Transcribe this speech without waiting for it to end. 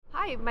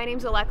Hi, my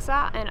name's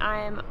Alexa, and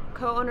I'm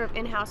co-owner of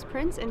In-House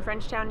Prints in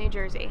Frenchtown, New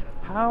Jersey.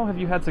 How have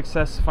you had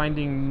success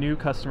finding new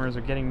customers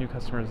or getting new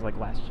customers like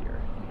last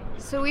year?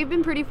 So we've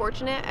been pretty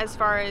fortunate as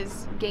far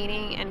as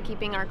gaining and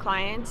keeping our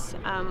clients.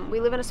 We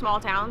live in a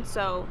small town,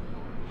 so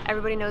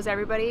everybody knows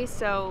everybody,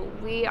 so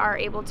we are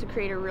able to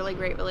create a really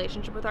great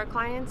relationship with our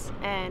clients,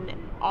 and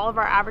all of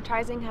our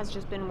advertising has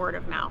just been word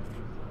of mouth.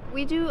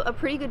 We do a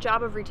pretty good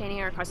job of retaining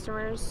our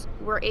customers.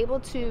 We're able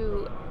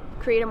to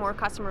create a more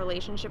customer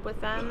relationship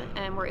with them,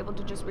 and we're able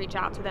to just reach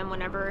out to them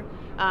whenever,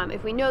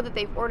 if we know that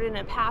they've ordered in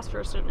the past for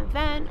a certain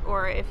event,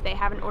 or if they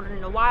haven't ordered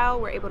in a while,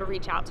 we're able to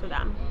reach out to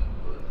them.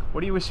 What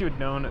do you wish you had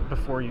known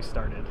before you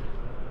started?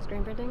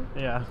 Screen printing?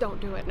 Yeah.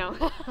 Don't do it, no.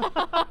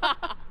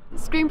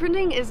 Screen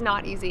printing is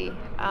not easy.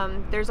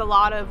 There's a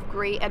lot of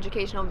great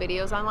educational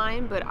videos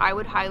online, but I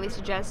would highly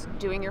suggest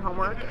doing your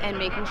homework and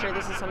making sure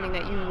this is something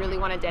that you really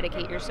want to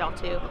dedicate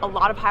yourself to. A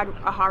lot of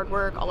hard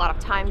work, a lot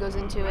of time goes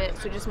into it,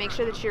 so just make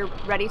sure that you're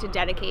ready to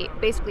dedicate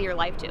basically your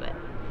life to it.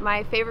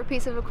 My favorite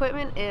piece of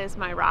equipment is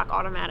my Rock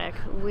Automatic.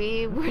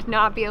 We would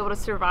not be able to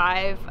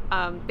survive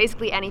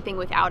basically anything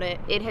without it.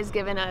 It has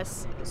given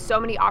us so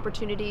many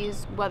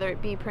opportunities, whether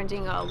it be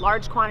printing a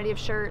large quantity of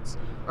shirts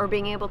or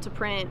being able to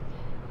print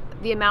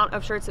the amount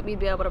of shirts that we'd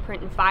be able to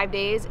print in 5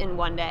 days in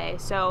 1 day.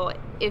 So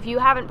if you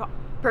haven't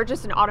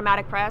purchased an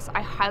automatic press,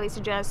 I highly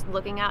suggest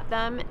looking at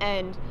them.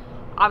 And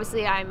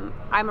obviously I'm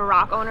a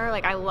Rock owner,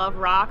 like I love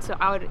Rock, so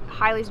I would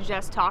highly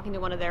suggest talking to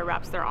one of their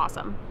reps. They're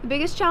awesome. The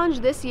biggest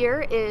challenge this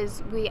year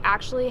is we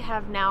actually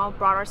have now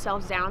brought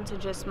ourselves down to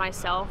just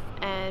myself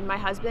and my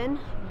husband.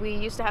 We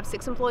used to have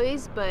 6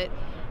 employees, but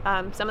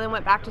some of them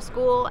went back to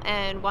school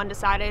and one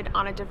decided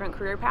on a different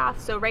career path.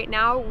 So right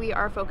now we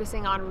are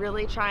focusing on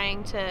really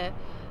trying to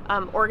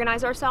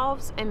organize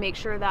ourselves and make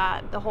sure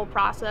that the whole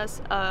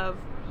process of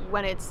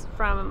when it's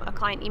from a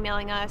client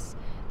emailing us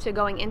to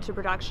going into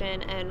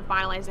production and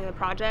finalizing the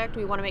project,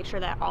 we want to make sure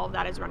that all of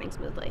that is running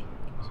smoothly.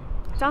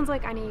 Sounds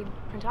like I need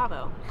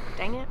Printavo.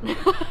 Dang it.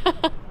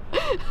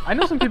 I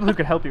know some people who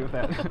could help you with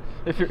that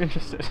if you're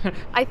interested.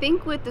 I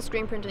think with the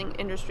screen printing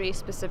industry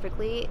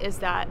specifically is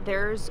that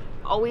there's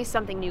always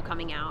something new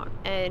coming out.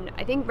 And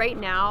I think right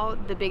now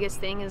the biggest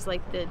thing is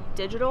like the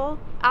digital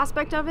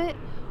aspect of it.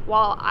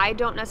 While I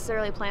don't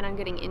necessarily plan on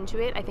getting into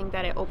it, I think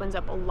that it opens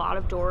up a lot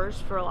of doors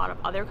for a lot of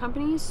other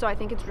companies. So I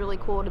think it's really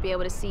cool to be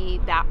able to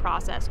see that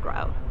process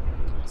grow.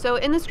 So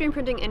in the screen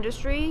printing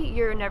industry,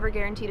 you're never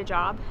guaranteed a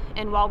job.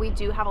 And while we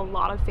do have a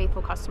lot of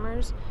faithful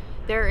customers,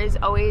 there is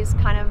always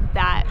kind of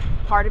that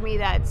part of me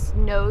that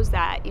knows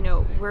that, you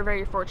know, we're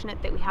very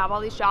fortunate that we have all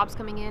these jobs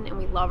coming in and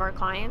we love our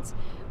clients,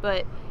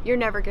 but you're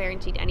never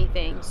guaranteed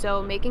anything.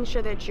 So making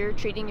sure that you're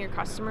treating your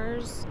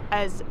customers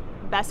as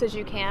best as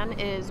you can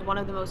is one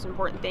of the most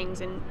important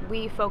things, and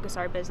we focus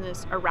our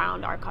business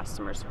around our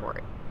customer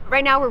support.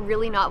 Right now we're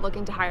really not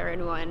looking to hire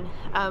anyone.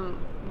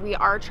 We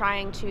are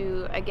trying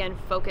to, again,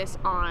 focus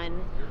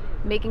on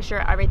making sure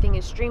everything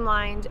is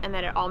streamlined and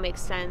that it all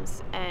makes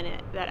sense and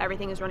that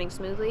everything is running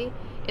smoothly.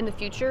 In the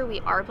future,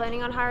 we are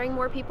planning on hiring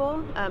more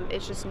people.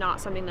 It's just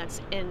not something that's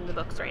in the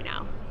books right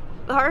now.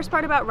 The hardest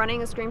part about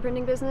running a screen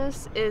printing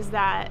business is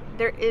that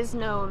there is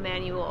no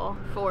manual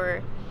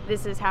for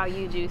this is how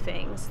you do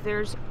things.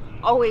 There's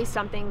always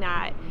something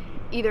that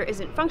either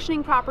isn't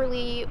functioning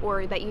properly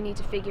or that you need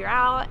to figure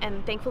out,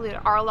 and thankfully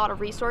there are a lot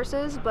of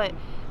resources, but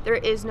there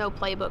is no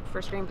playbook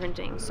for screen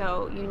printing,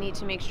 so you need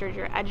to make sure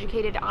you're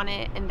educated on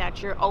it and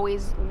that you're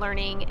always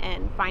learning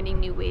and finding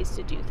new ways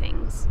to do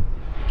things.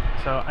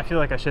 So I feel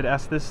like I should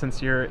ask this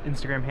since your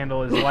Instagram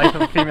handle is Life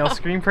of a Female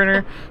Screen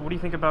Printer. What do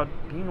you think about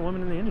being a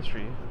woman in the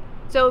industry?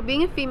 So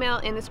being a female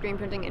in the screen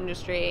printing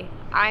industry,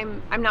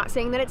 I'm not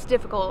saying that it's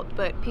difficult,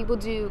 but people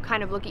do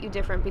kind of look at you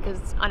different because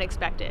it's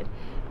unexpected.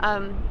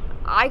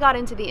 I got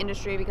into the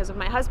industry because of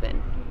my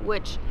husband,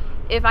 which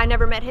if I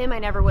never met him, I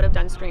never would have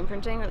done screen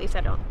printing, or at least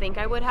I don't think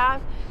I would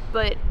have.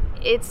 But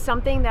it's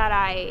something that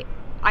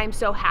I'm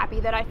so happy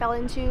that I fell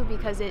into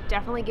because it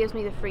definitely gives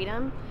me the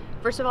freedom.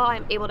 First of all,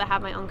 I'm able to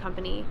have my own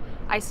company.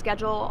 I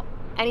schedule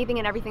anything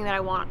and everything that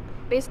I want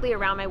basically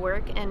around my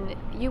work, and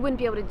you wouldn't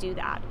be able to do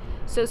that.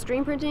 So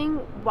screen printing,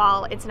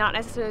 while it's not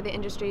necessarily the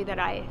industry that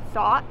I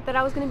thought that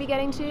I was going to be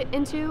getting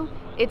into,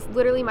 it's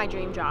literally my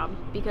dream job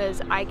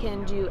because I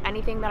can do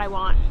anything that I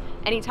want,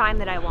 anytime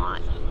that I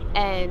want,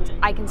 and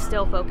I can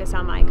still focus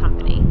on my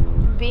company.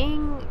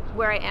 Being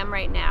where I am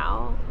right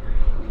now,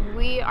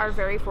 we are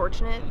very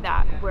fortunate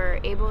that we're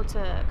able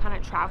to kind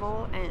of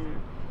travel and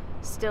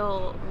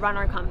still run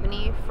our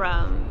company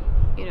from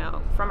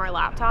our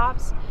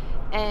laptops.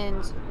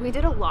 And we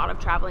did a lot of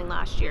traveling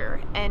last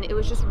year, and it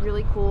was just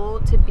really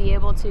cool to be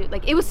able to,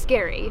 like, it was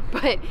scary,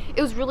 but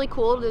it was really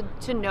cool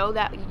to know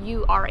that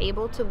you are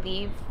able to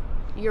leave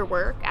your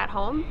work at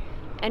home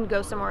and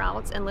go somewhere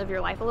else and live your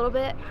life a little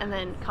bit and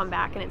then come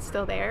back and it's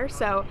still there.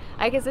 So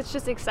I guess it's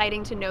just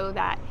exciting to know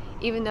that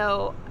even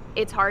though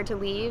it's hard to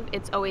leave,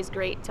 it's always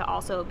great to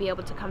also be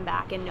able to come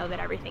back and know that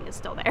everything is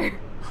still there.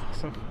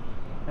 Awesome.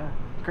 Yeah,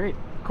 great.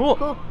 Cool.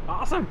 Cool.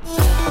 Awesome.